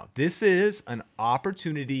right now. This is an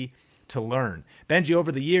opportunity to learn. Benji,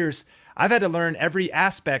 over the years, I've had to learn every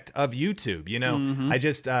aspect of YouTube. You know,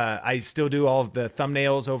 I still do all of the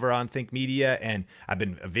thumbnails over on Think Media, and I've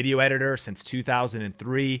been a video editor since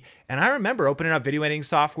 2003. And I remember opening up video editing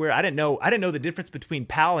software. I didn't know the difference between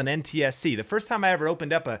PAL and NTSC. The first time I ever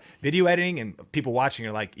opened up a video editing, and people watching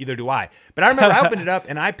are like, either do I. But I remember I opened it up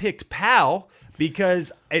and I picked PAL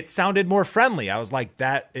because it sounded more friendly. I was like,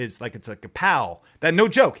 it's like a PAL. That, no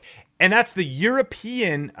joke. And that's the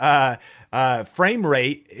European frame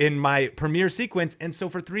rate in my Premiere sequence. And so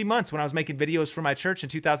for 3 months, when I was making videos for my church in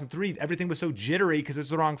 2003, everything was so jittery because it was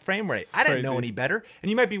the wrong frame rate. I didn't know any better. And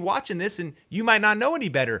you might be watching this and you might not know any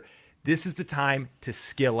better. This is the time to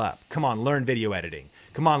skill up. Come on, learn video editing.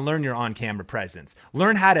 Come on, learn your on-camera presence.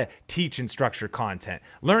 Learn how to teach and structure content.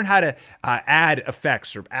 Learn how to add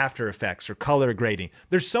effects or After Effects or color grading.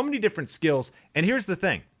 There's so many different skills. And here's the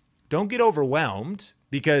thing. Don't get overwhelmed,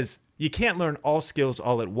 because you can't learn all skills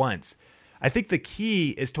all at once. I think the key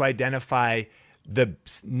is to identify the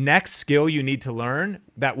next skill you need to learn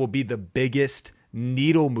that will be the biggest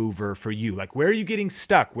needle mover for you. Like, where are you getting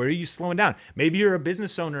stuck? Where are you slowing down? Maybe you're a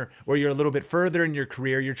business owner where you're a little bit further in your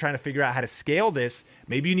career. You're trying to figure out how to scale this.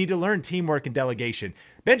 Maybe you need to learn teamwork and delegation.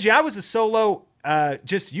 Benji, I was a solo I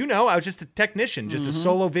was just a technician, just a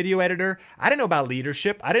solo video editor. I didn't know about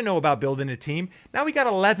leadership. I didn't know about building a team. Now we got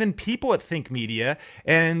 11 people at Think Media,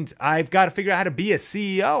 and I've got to figure out how to be a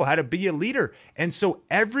CEO, how to be a leader. And so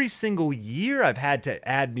every single year I've had to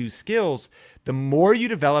add new skills. The more you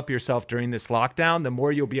develop yourself during this lockdown, the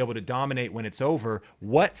more you'll be able to dominate when it's over.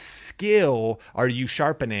 What skill are you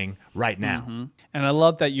sharpening right now? And I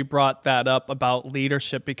love that you brought that up about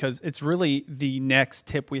leadership, because it's really the next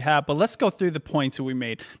tip we have. But let's go through the points that we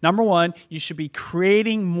made. Number one, you should be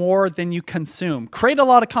creating more than you consume. Create a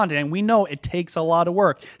lot of content, and we know it takes a lot of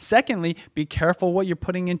work. Secondly, be careful what you're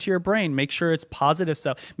putting into your brain. Make sure it's positive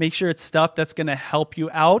stuff. Make sure it's stuff that's going to help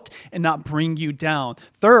you out and not bring you down.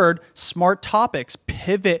 Third, smart topics.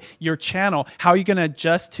 Pivot your channel. How are you going to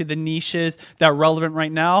adjust to the niches that are relevant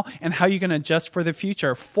right now, and how are you going to adjust for the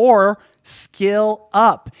future? Four, skill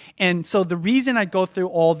up. And so the reason I go through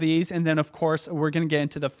all these, and then of course we're going to get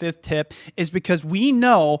into the fifth tip, is because we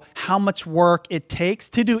know how much work it takes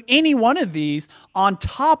to do any one of these, on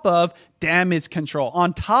top of damage control,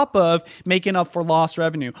 on top of making up for lost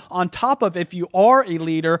revenue, on top of, if you are a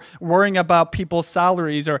leader, worrying about people's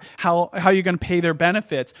salaries or how you're going to pay their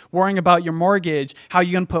benefits, worrying about your mortgage, how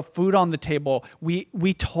you're going to put food on the table.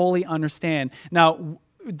 We totally understand. Now,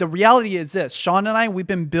 the reality is this: Sean and I, we've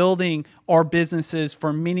been building our businesses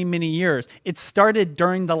for many, many years. It started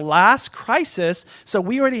during the last crisis, so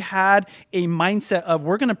we already had a mindset of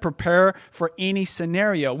we're going to prepare for any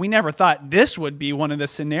scenario. We never thought this would be one of the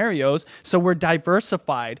scenarios, so we're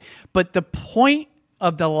diversified. But the point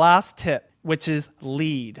of the last tip, which is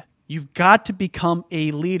lead. You've got to become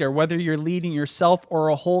a leader, whether you're leading yourself or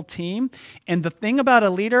a whole team. And the thing about a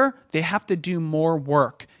leader, they have to do more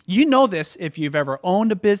work. You know this if you've ever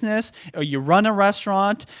owned a business, or you run a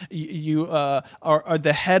restaurant, you are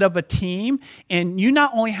the head of a team, and you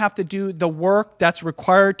not only have to do the work that's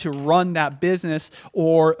required to run that business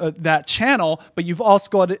or that channel, but you've also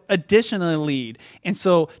got to additionally lead. And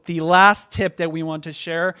so the last tip that we want to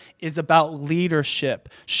share is about leadership.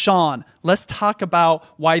 Sean, let's talk about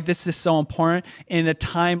why this is so important in a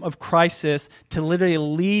time of crisis, to literally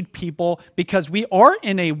lead people, because we are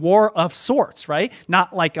in a war of sorts, right?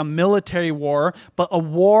 Not like a military war, but a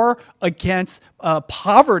war against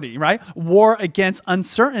poverty, right? War against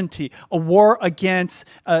uncertainty, a war against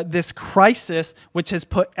this crisis, which has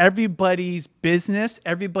put everybody's business,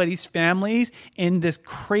 everybody's families in this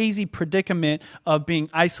crazy predicament of being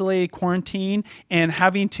isolated, quarantined, and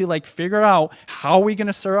having to figure out, how are we going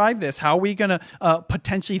to survive this? How are we going to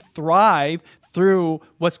potentially thrive through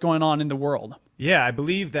what's going on in the world? Yeah, I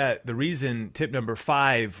believe that the reason, tip number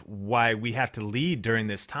 5, why we have to lead during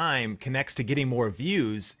this time connects to getting more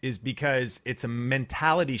views, is because it's a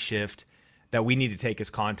mentality shift that we need to take as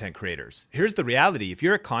content creators. Here's the reality. If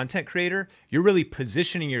you're a content creator, you're really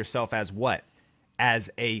positioning yourself as what? As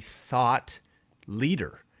a thought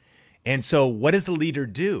leader. And so what does a leader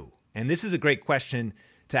do? And this is a great question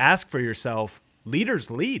to ask for yourself. Leaders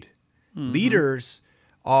lead. Leaders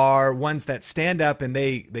are ones that stand up and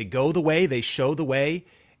they go the way, they show the way.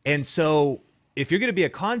 And so if you're going to be a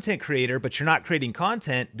content creator, but you're not creating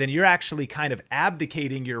content, then you're actually kind of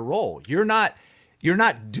abdicating your role. You're not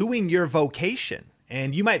doing your vocation.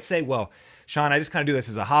 And you might say, well, Sean, I just kind of do this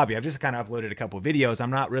as a hobby. I've just kind of uploaded a couple of videos. I'm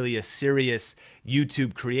not really a serious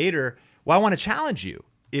YouTube creator. Well, I want to challenge you.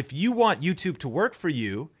 If you want YouTube to work for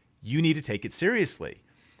you, you need to take it seriously.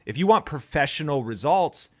 If you want professional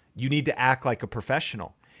results, you need to act like a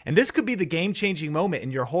professional. And this could be the game-changing moment in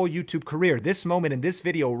your whole YouTube career, this moment in this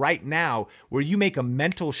video right now, where you make a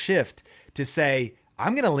mental shift to say,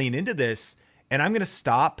 I'm going to lean into this and I'm going to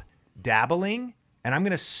stop dabbling and I'm going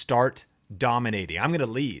to start dominating. I'm going to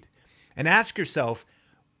lead. And ask yourself,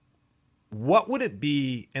 what would it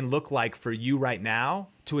be and look like for you right now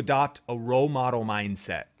to adopt a role model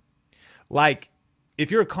mindset? Like, if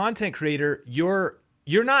you're a content creator, you're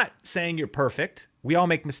not saying you're perfect. We all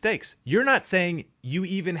make mistakes. You're not saying you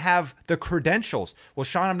even have the credentials. Well,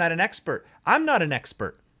 Sean, I'm not an expert. I'm not an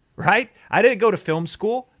expert, right? I didn't go to film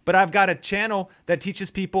school, but I've got a channel that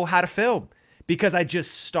teaches people how to film because I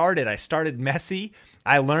just started. I started messy.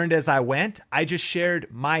 I learned as I went. I just shared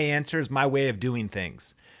my answers, my way of doing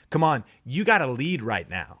things. Come on, you got to lead right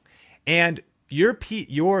now. And your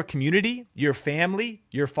community, your family,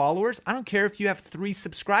 your followers, I don't care if you have 3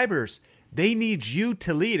 subscribers. They need you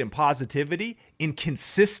to lead in positivity, in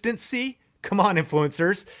consistency. Come on,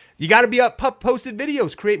 influencers. You got to be up, posted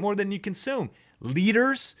videos, create more than you consume.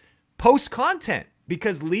 Leaders post content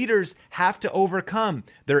because leaders have to overcome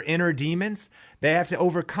their inner demons. They have to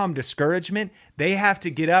overcome discouragement. They have to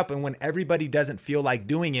get up, and when everybody doesn't feel like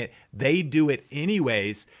doing it, they do it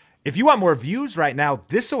anyways. If you want more views right now,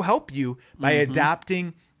 this will help you by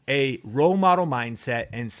adapting a role model mindset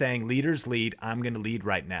and saying, leaders lead, I'm going to lead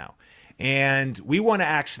right now. And we want to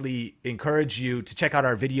actually encourage you to check out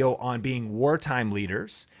our video on being wartime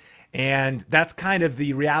leaders. And that's kind of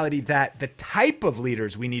the reality that the type of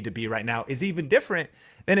leaders we need to be right now is even different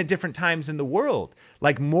than at different times in the world.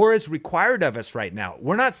 Like, more is required of us right now.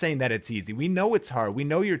 We're not saying that it's easy. We know it's hard. We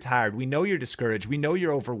know you're tired. We know you're discouraged. We know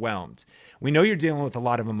you're overwhelmed. We know you're dealing with a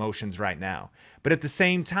lot of emotions right now. But at the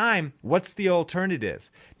same time, what's the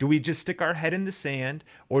alternative? Do we just stick our head in the sand,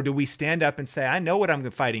 or do we stand up and say, I know what I'm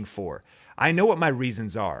fighting for. I know what my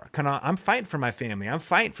reasons are. I'm fighting for my family. I'm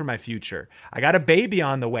fighting for my future. I got a baby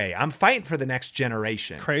on the way. I'm fighting for the next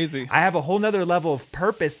generation. Crazy. I have a whole nother level of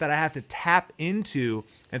purpose that I have to tap into.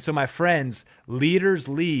 And so, my friends, leaders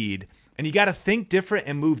lead. And you got to think different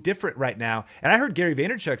and move different right now. And I heard Gary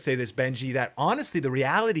Vaynerchuk say this, Benji, that honestly, the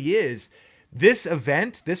reality is this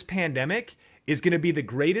event, this pandemic, is going to be the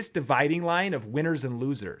greatest dividing line of winners and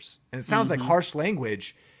losers. And it sounds like harsh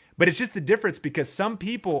language, but it's just the difference, because some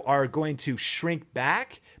people are going to shrink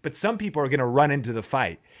back, but some people are going to run into the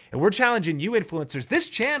fight. And we're challenging you influencers. This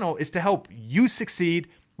channel is to help you succeed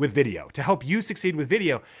with video, to help you succeed with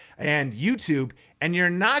video and YouTube. And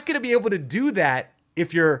you're not going to be able to do that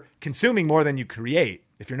if you're consuming more than you create.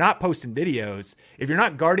 If you're not posting videos, if you're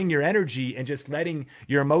not guarding your energy and just letting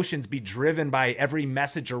your emotions be driven by every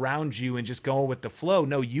message around you and just going with the flow.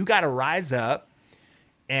 No, you got to rise up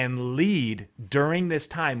and lead during this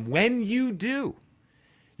time. When you do,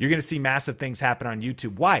 you're going to see massive things happen on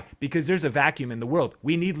YouTube. Why? Because there's a vacuum in the world.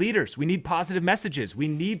 We need leaders. We need positive messages. We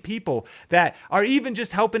need people that are even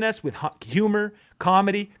just helping us with humor,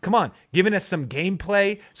 comedy. Come on, giving us some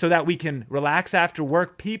gameplay so that we can relax after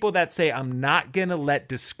work. People that say, I'm not going to let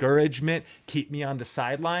discouragement keep me on the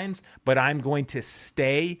sidelines, but I'm going to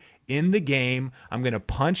stay in the game. I'm going to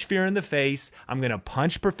punch fear in the face. I'm going to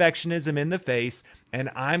punch perfectionism in the face, and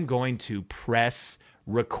I'm going to press,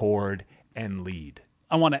 record, and lead.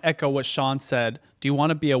 I want to echo what Sean said. Do you want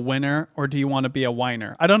to be a winner or do you want to be a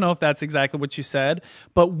whiner? I don't know if that's exactly what you said,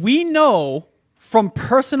 but we know from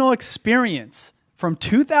personal experience from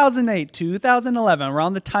 2008, 2011,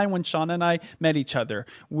 around the time when Sean and I met each other,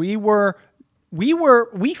 we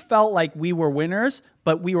felt like we were winners,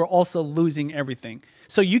 but we were also losing everything.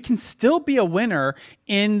 So you can still be a winner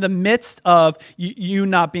in the midst of you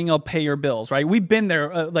not being able to pay your bills, right? We've been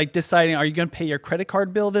there, like deciding, are you going to pay your credit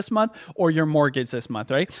card bill this month or your mortgage this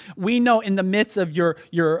month, right? We know in the midst of your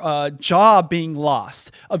job being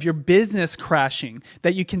lost, of your business crashing,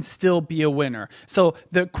 that you can still be a winner. So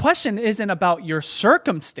the question isn't about your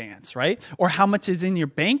circumstance, right? Or how much is in your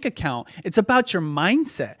bank account. It's about your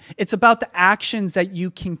mindset. It's about the actions that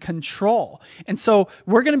you can control. And so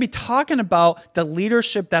we're going to be talking about the leadership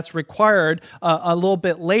that's required a little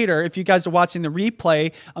bit later. If you guys are watching the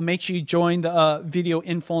replay, make sure you join the Video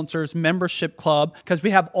Influencers Membership Club, because we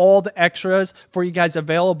have all the extras for you guys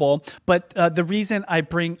available. But the reason I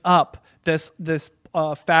bring up this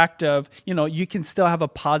fact of, you can still have a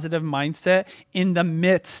positive mindset in the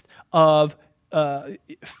midst of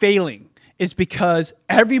failing, is because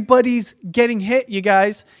everybody's getting hit, you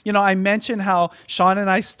guys. You know, I mentioned how Sean and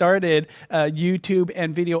I started YouTube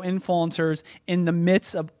and video influencers in the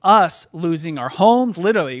midst of us losing our homes.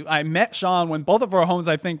 Literally, I met Sean when both of our homes,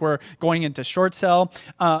 I think, were going into short sale.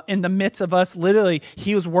 In the midst of us, literally,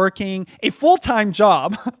 he was working a full-time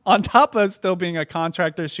job on top of still being a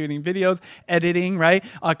contractor, shooting videos, editing, right?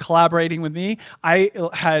 Collaborating with me. I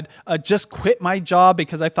had just quit my job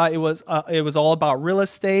because I thought it was all about real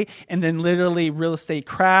estate, and then literally real estate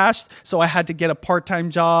crashed, so I had to get a part-time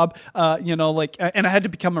job, you know, like, and I had to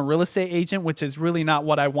become a real estate agent, which is really not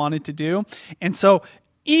what I wanted to do. And so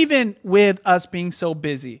even with us being so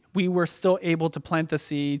busy, we were still able to plant the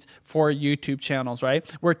seeds for YouTube channels, right?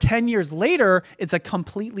 Where 10 years later, it's a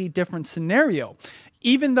completely different scenario.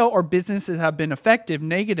 Even though our businesses have been affected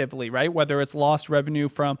negatively, right? Whether it's lost revenue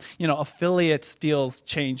from, you know, affiliates deals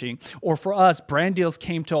changing, or for us, brand deals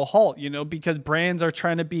came to a halt, you know, because brands are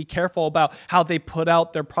trying to be careful about how they put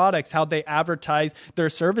out their products, how they advertise their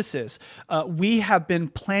services. We have been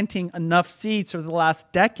planting enough seeds for the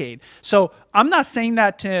last decade. So I'm not saying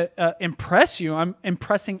that to impress you. I'm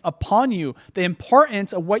impressing upon you the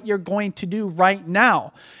importance of what you're going to do right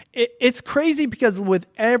now. It's crazy because with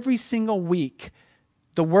every single week,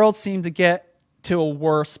 the world seems to get to a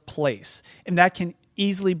worse place, and that can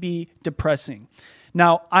easily be depressing.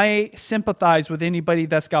 Now, I sympathize with anybody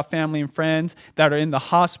that's got family and friends that are in the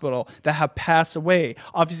hospital, that have passed away.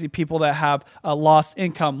 Obviously, people that have lost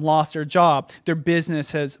income, lost their job, their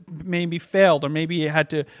business has maybe failed, or maybe you had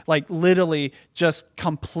to like literally just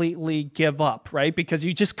completely give up, right? Because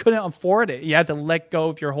you just couldn't afford it. You had to let go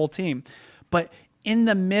of your whole team. But in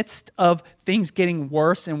the midst of things getting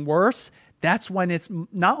worse and worse, that's when it's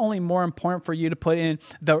not only more important for you to put in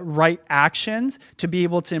the right actions to be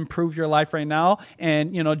able to improve your life right now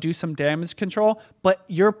and, you know, do some damage control, but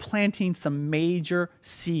you're planting some major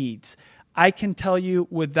seeds. I can tell you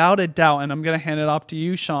without a doubt, and I'm going to hand it off to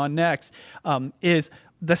you, Sean, next, is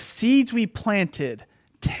the seeds we planted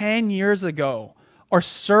 10 years ago are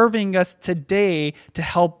serving us today to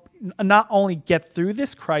help not only get through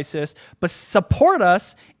this crisis, but support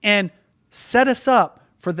us and set us up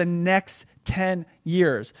for the next 10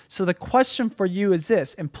 years. So the question for you is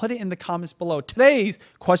this, and put it in the comments below. Today's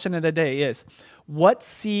question of the day is, what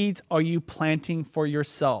seeds are you planting for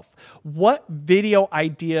yourself? What video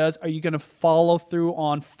ideas are you going to follow through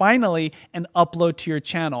on finally and upload to your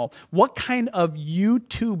channel? What kind of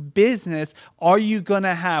YouTube business are you going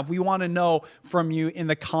to have? We want to know from you in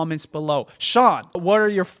the comments below. Sean, what are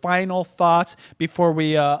your final thoughts before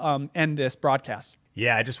we end this broadcast?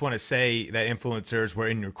 Yeah, I just want to say that influencers, we're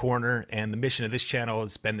in your corner, and the mission of this channel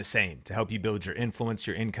has been the same, to help you build your influence,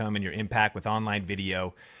 your income, and your impact with online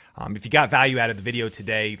video. If you got value out of the video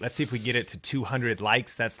today, let's see if we get it to 200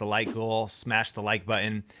 likes. That's the like goal. Smash the like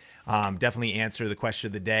button. Definitely answer the question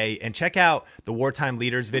of the day, and check out the Wartime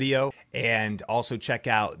Leaders video, and also check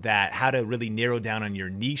out that how to really narrow down on your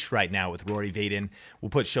niche right now with Rory Vaden. We'll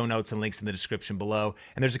put show notes and links in the description below,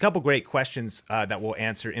 and there's a couple great questions that we'll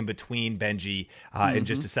answer in between, Benji, in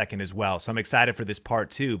just a second as well. So I'm excited for this part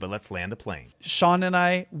 2, but let's land the plane. Sean and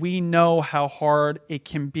I, we know how hard it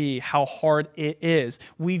can be, how hard it is.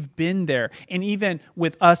 We've been there, and even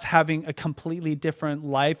with us having a completely different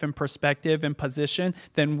life and perspective and position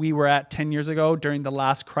than we were at 10 years ago during the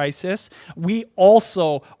last crisis, we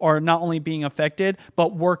also are not only being affected,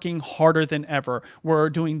 but working harder than ever. We're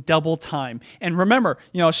doing double time. And remember,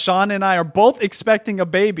 you know, Sean and I are both expecting a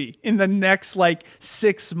baby in the next like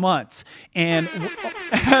 6 months. And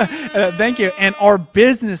thank you. And our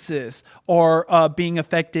businesses are being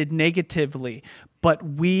affected negatively, but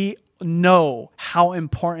we know how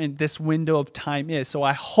important this window of time is. So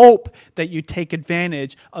I hope that you take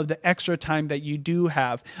advantage of the extra time that you do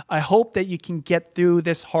have. I hope that you can get through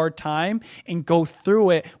this hard time and go through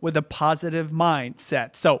it with a positive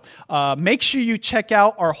mindset. So make sure you check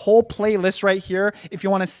out our whole playlist right here if you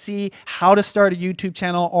want to see how to start a YouTube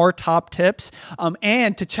channel or top tips,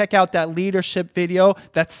 and to check out that leadership video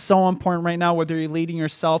that's so important right now, whether you're leading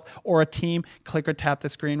yourself or a team. Click or tap the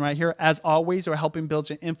screen right here. As always, we're helping build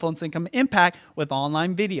your influence, income, impact with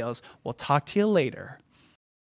online videos. We'll talk to you later.